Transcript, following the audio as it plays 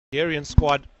Nigerian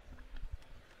squad.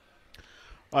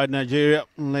 Right, Nigeria,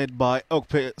 led by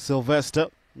Okpe Sylvester.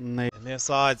 And their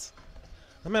sides.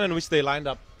 The manner in which they lined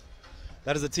up.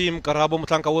 That is the team. Karabo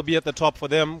Motlhanka will be at the top for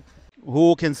them.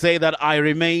 Who can say that I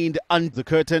remained under the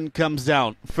curtain comes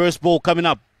down. First ball coming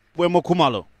up. Wemo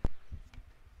Kumalo.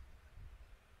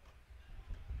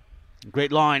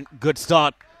 Great line, good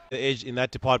start. The edge in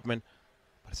that department.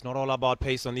 But it's not all about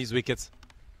pace on these wickets.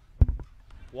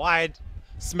 Wide.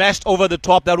 Smashed over the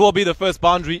top. That will be the first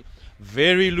boundary.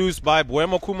 Very loose by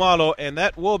Wemo Kumalo. And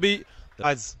that will be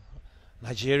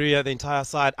Nigeria, the entire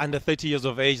side, under 30 years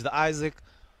of age. The Isaac.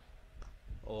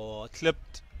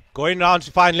 Clipped. Going round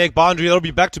to fine leg boundary. That'll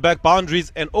be back-to-back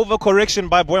boundaries. And overcorrection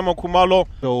by Wemo Kumalo.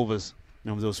 Overs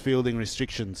of those fielding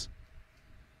restrictions.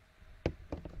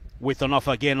 With an off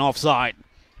again offside.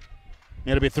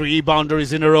 It'll be 3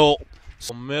 boundaries in a row.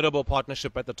 Formidable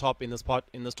partnership at the top in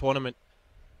this tournament.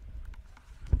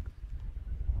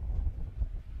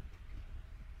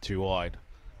 2 wide.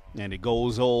 And it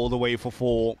goes all the way for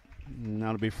 4. Now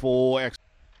it'll be 4 extra.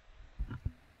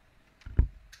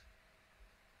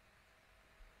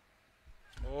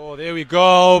 Oh, there we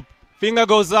go. Finger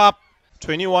goes up.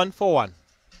 21 for 1.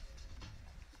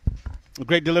 A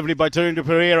great delivery by Terindo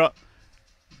Pereira.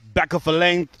 Back of a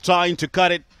length, trying to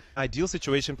cut it. Ideal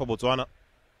situation for Botswana.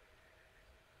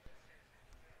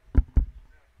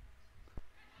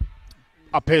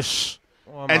 Upish.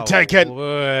 Oh, and taken.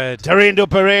 Word. Terindo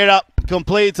Pereira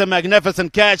completes a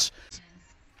magnificent catch.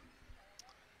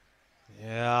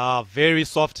 Yeah, very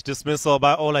soft dismissal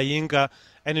by Olayinka.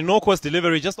 And in no-course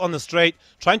delivery, just on the straight.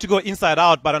 Trying to go inside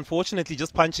out, but unfortunately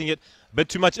just punching it. A bit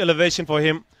too much elevation for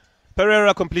him.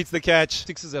 Pereira completes the catch.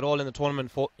 6s at all in the tournament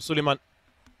for Sulaimon.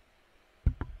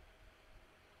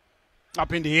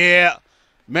 Up in the air.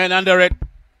 Man under it.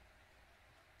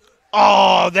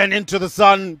 Oh, then into the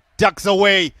sun. Ducks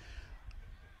away.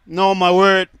 No, my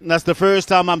word. That's the first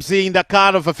time I'm seeing that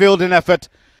kind of a fielding effort.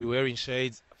 Wearing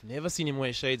shades. I've never seen him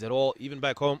wear shades at all, even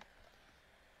back home.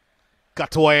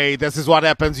 Cut away. This is what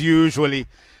happens usually.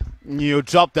 You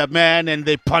drop that man and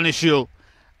they punish you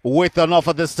with an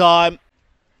offer this time.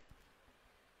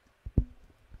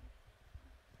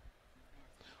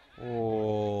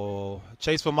 Oh,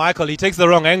 chase for Michael. He takes the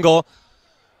wrong angle.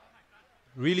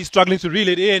 Really struggling to reel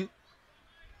it in.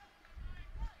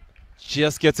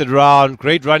 Just gets it round.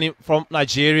 Great running from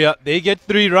Nigeria. They get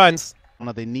 3 runs.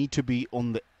 They need to be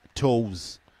on the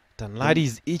toes. Danladi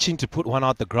is itching to put one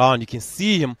out the ground. You can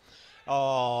see him.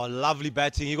 Oh, lovely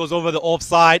batting. He goes over the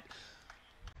offside.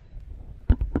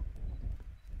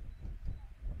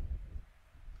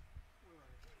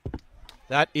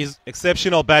 That is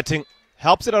exceptional batting.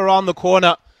 Helps it around the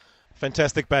corner.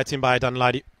 Fantastic batting by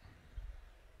Danladi.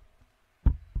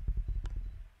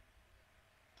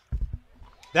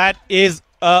 That is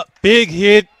a big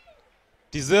hit.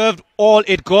 Deserved all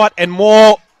it got and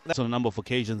more. That's on a number of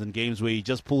occasions in games where he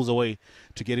just pulls away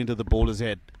to get into the bowler's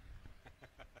head.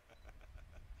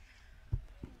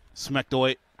 Smacked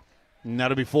away. And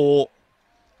that'll be 4.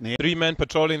 3 men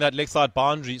patrolling that leg side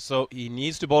boundary, so he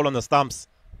needs to bowl on the stumps.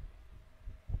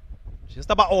 Just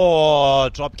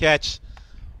about, drop catch.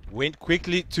 Went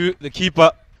quickly to the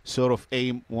keeper. Sort of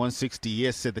aim 160,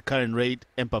 yes, at the current rate.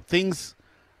 Amp up things.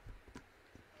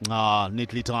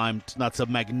 Neatly timed. That's a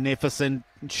magnificent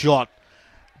shot.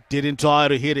 Didn't try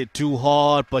to hit it too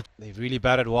hard, but they've really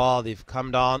batted well. They've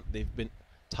come down. They've been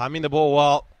timing the ball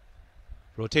well.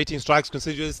 Rotating strikes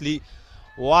considerably.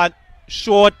 1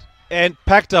 short and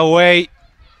packed away.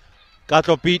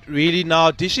 Gatlo beat really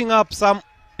now dishing up some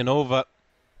and over.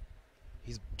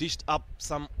 He's dished up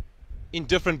some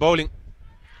indifferent bowling.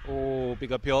 Oh,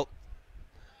 big appeal.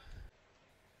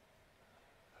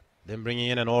 Then bringing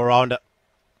in an all-rounder.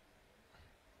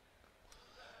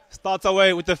 Starts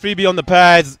away with the freebie on the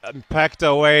pads. And packed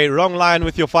away. Wrong line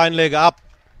with your fine leg up.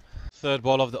 3rd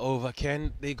ball of the over.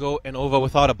 Can they go and over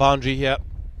without a boundary here?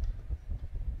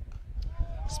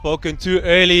 Spoken too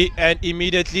early and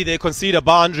immediately they concede a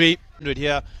boundary.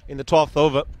 Here in the 12th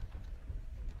over.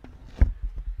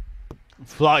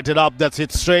 Flight it up. That's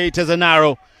it straight as an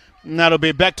arrow. And that'll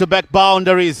be back-to-back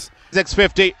boundaries.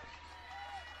 650.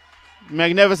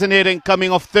 Magnificent hitting coming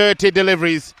off 30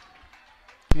 deliveries.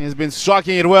 He's been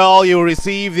striking it well. You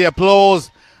receive the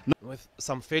applause. With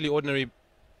some fairly ordinary,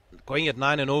 going at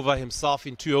 9 and over himself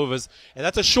in 2 overs. And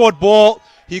that's a short ball.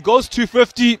 He goes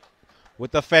 250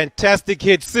 with a fantastic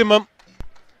hit. Simum,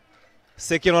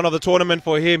 second one of the tournament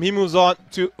for him. He moves on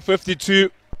to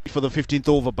 52. For the 15th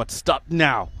over, but stop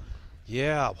now.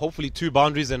 Yeah, hopefully 2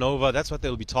 boundaries and over. That's what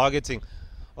they'll be targeting.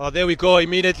 Oh, there we go.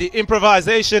 Immediately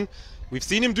improvisation. We've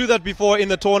seen him do that before in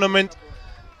the tournament.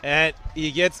 And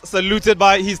he gets saluted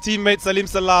by his teammate Salim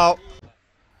Salau.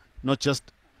 Not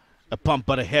just a pump,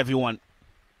 but a heavy one.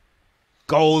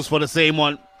 Goes for the same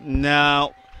one.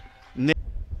 Now.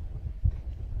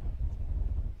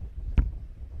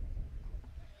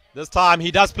 This time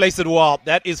he does place it well.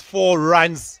 That is 4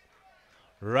 runs.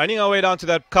 Running away down to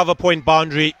that cover point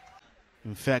boundary.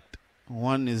 In fact,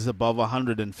 one is above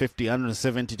 150,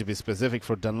 170 to be specific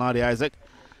for Danladi Isaac.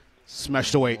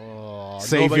 Smashed away. Oh,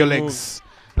 Save your legs. Moves.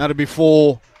 That'll be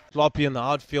 4. Floppy in the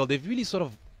outfield. They've really sort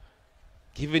of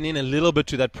given in a little bit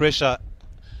to that pressure.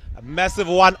 A massive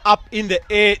one up in the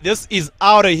air. This is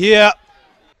out of here.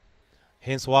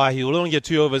 Hence why he will only get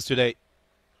 2 overs today.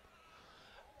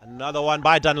 Another one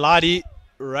by Danladi.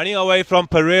 Running away from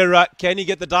Pereira. Can he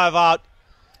get the dive out?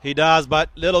 He does, but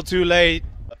little too late.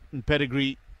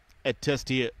 Pedigree at test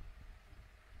here.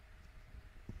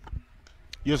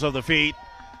 Use of the feet.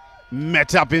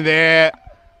 Met up in there.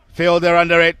 Fielder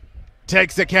under it.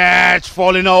 Takes the catch.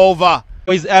 Falling over.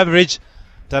 His average.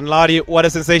 Danladi, what a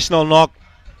sensational knock.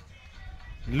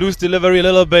 Loose delivery a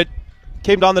little bit.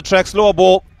 Came down the track. Slower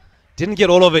ball. Didn't get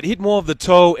all of it. Hit more of the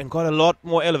toe and got a lot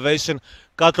more elevation.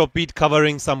 Karabo Motlhanka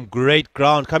covering some great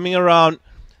ground. Coming around.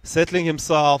 Settling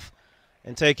himself.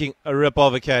 And taking a rip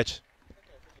of a catch.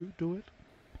 You do it.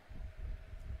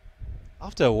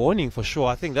 After a warning for sure.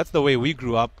 I think that's the way we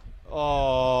grew up.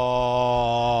 Oh.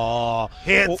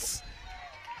 Hits.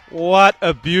 What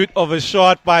a beaut of a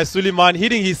shot by Sulaimon.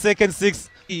 Hitting his second 6.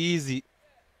 Easy.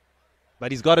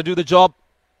 But he's got to do the job.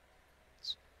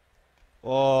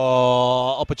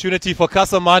 Oh, opportunity for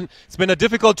Kasaman. It's been a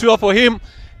difficult tour for him.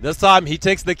 This time he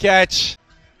takes the catch.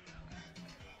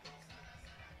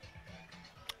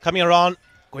 Coming around,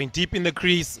 going deep in the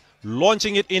crease,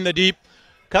 launching it in the deep.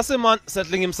 Kasaman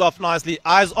settling himself nicely,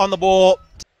 eyes on the ball.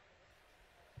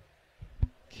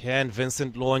 Can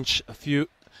Vincent launch a few?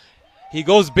 He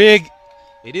goes big.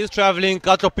 It is traveling.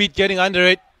 Karabo Motlhanka getting under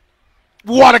it.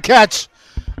 What a catch!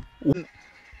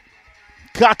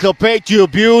 Karabo Motlhanka, you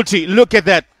beauty. Look at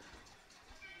that.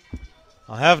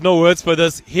 I have no words for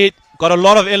this hit. Got a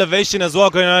lot of elevation as well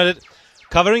going on it.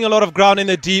 Covering a lot of ground in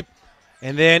the deep.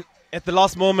 And then at the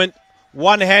last moment,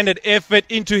 one-handed effort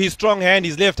into his strong hand,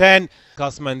 his left hand.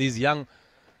 Kasman, these young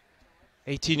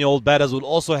 18-year-old batters will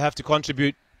also have to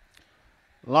contribute.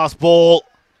 Last ball.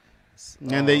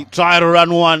 And they try to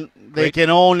run one. They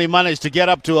can only manage to get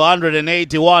up to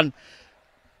 181.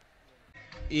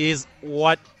 Is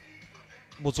what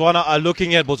Botswana are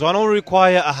looking at. Botswana will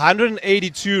require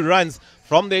 182 runs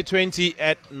from their 20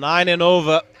 at 9 and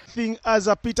over. Thing as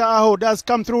a Peter Aho does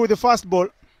come through with the fast ball.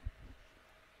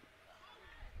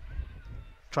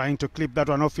 Trying to clip that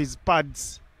one off his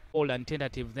pads. All and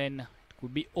tentative, then it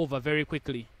could be over very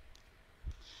quickly.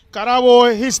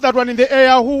 Karabo hits that one in the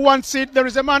air. Who wants it? There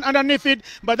is a man underneath it,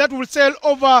 but that will sail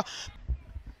over.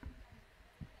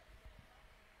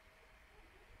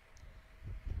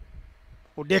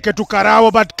 Odeke to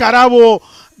Karabo, but Karabo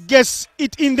gets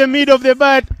it in the middle of the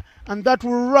bat, and that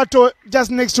will rattle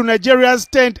just next to Nigeria's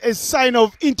tent, a sign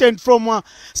of intent from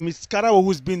Miss Karabo,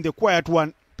 who's been the quiet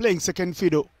one, playing second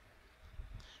fiddle.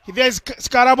 There's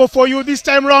Karabo for you this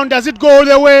time round. Does it go all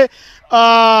the way?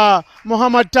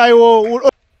 Muhammad Taiwo.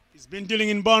 He's been dealing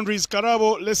in boundaries.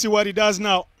 Karabo, let's see what he does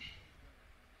now.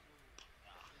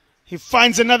 He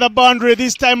finds another boundary.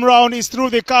 This time round is through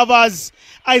the covers.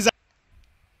 Isaac.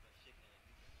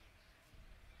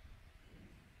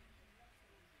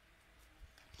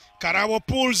 Karabo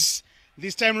pulls.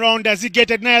 This time round, does he get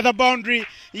another boundary?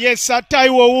 Yes,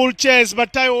 Taiwo will chase,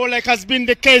 but Taiwo, like has been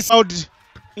the case, out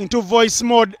into voice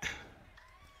mode.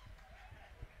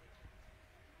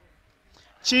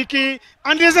 Cheeky,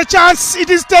 and there's a chance. It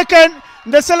is taken.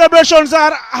 The celebrations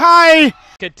are high.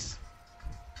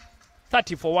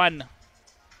 30 for 1.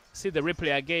 See the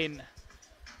replay again.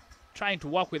 Trying to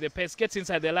work with the pace. Gets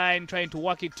inside the line, trying to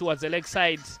work it towards the leg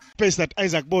side. Pace that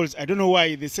Isaac bowls. I don't know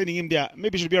why they're sending him there.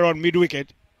 Maybe it should be around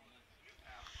mid-wicket.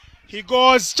 He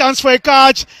goes, chance for a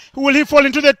catch. Will he fall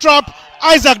into the trap?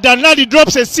 Isaac Danladi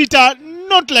drops a sitter.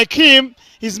 Not like him.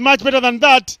 He's much better than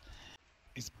that.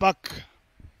 He's back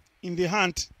in the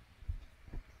hunt.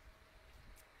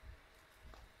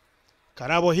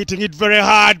 Karabo hitting it very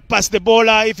hard past the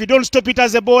bowler. If you don't stop it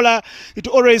as a bowler, it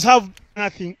always have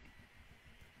nothing.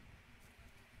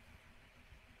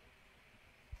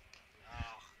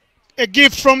 A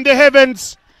gift from the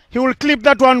heavens. He will clip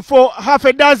that one for half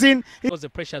a dozen. Because the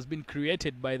pressure has been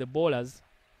created by the bowlers.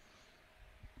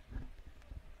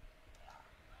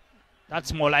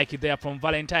 That's more like it there from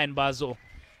Valentine Bazo.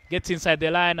 Gets inside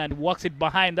the line and walks it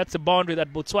behind. That's a boundary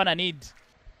that Botswana needs.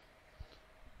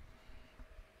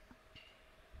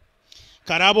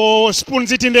 Karabo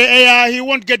spoons it in the air. He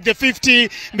won't get the 50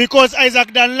 because Isaac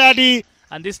Danladi.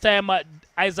 And this time,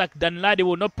 Isaac Danladi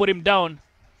will not put him down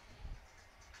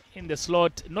in the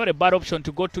slot. Not a bad option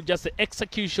to go to, just the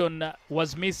execution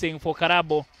was missing for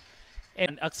Karabo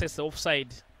and access the offside.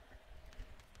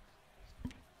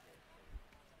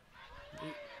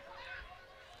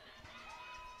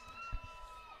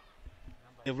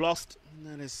 They've lost.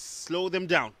 That has slowed them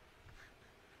down.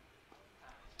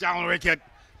 Down wicket.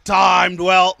 Timed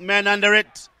well. Men under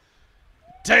it.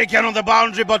 Taken on the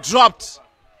boundary but dropped.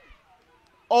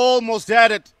 Almost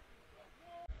had it.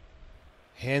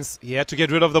 Hence, he had to get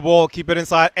rid of the ball, keep it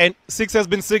inside, and 6 has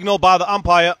been signaled by the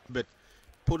umpire. But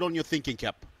put on your thinking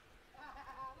cap.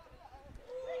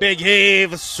 Big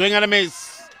heave. Swing and a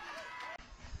miss.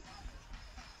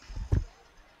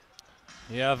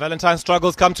 Yeah, Valentine's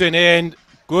struggles come to an end.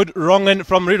 Good wronging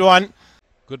from Ridwan.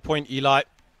 Good point, Eli.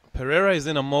 Pereira is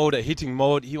in a hitting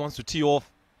mode. He wants to tee off.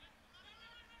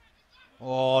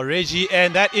 Oh, Reggie,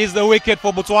 and that is the wicket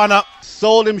for Botswana.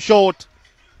 Sold him short.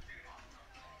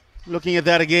 Looking at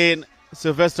that again.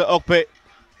 Sylvester Okpe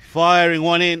firing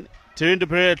one in. Tirindo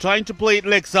Pereira trying to play it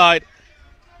leg side.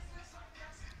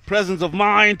 Presence of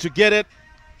mind to get it.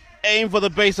 Aim for the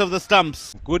base of the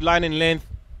stumps. Good line in length.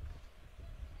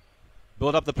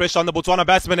 Build up the pressure on the Botswana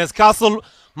batsman as Castleman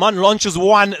launches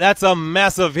one. That's a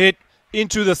massive hit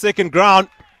into the second ground.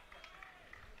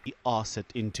 He arse it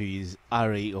into his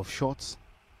array of shots.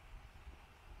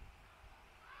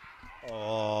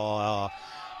 Oh,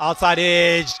 outside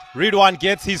edge. Ridwan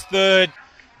gets his third.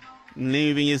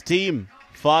 Leaving his team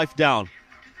 5 down.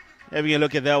 Having a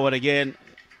look at that one again.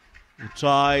 He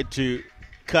tried to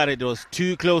cut it. It was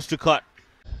too close to cut.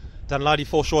 Danladi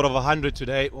 4 short of 100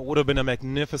 today. What would have been a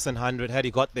magnificent 100 had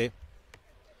he got there.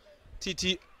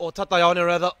 TT or Tatayane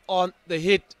rather on the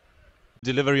hit.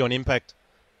 Delivery on impact.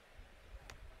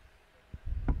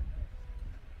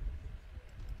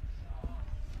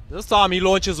 This time he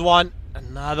launches one.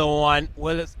 Another one.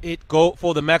 Will it go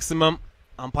for the maximum?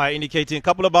 Umpire indicating a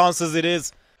couple of bounces it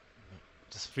is.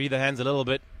 Just free the hands a little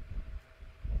bit.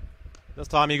 This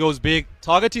time he goes big.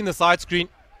 Targeting the side screen.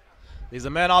 There's a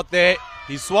man out there.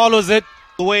 He swallows it.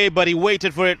 Away, but he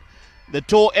waited for it. The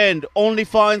toe end only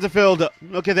finds a fielder.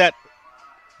 Look at that.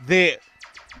 There.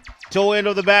 Toe end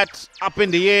of the bat. Up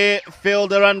in the air.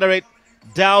 Fielder under it.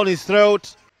 Down his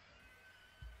throat.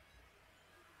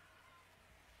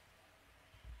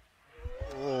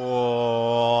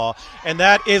 Oh, and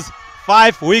that is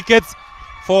 5 wickets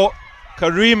for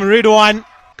Kareem Ridwan.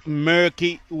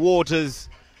 Murky waters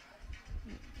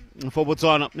for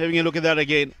Botswana. Having a look at that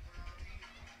again.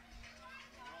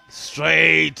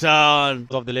 Straight on.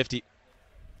 Of the lefty.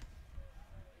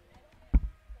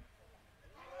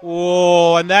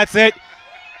 Oh, and that's it.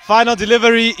 Final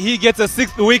delivery. He gets a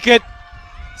 6th wicket.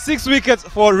 6 wickets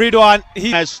for Ridwan.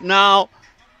 Now,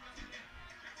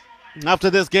 after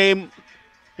this game,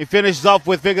 he finishes off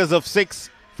with figures of 6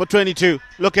 for 22.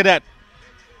 Look at that.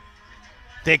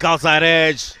 Take outside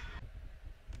edge.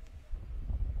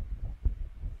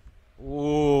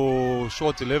 Oh,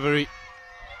 short delivery.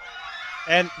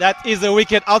 And that is a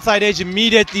wicket. Outside edge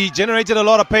immediately. Generated a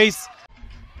lot of pace.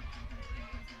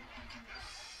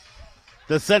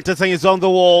 The sentencing is on the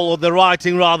wall, or the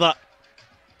writing rather.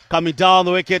 Coming down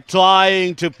the wicket,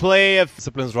 trying to play a...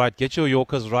 Discipline's right. Get your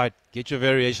Yorkers right. Get your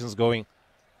variations going.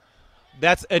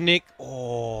 That's a nick.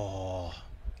 Oh.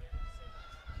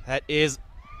 That is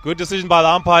good decision by the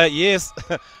umpire. Yes,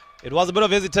 it was a bit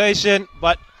of hesitation,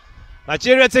 but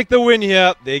Nigeria take the win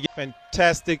here. They get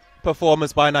fantastic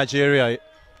performance by Nigeria.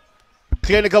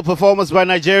 Clinical performance by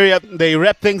Nigeria. They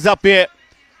wrap things up here.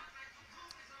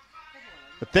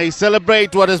 But they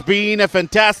celebrate what has been a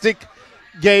fantastic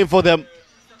game for them.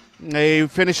 They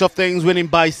finish off things winning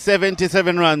by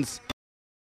 77 runs.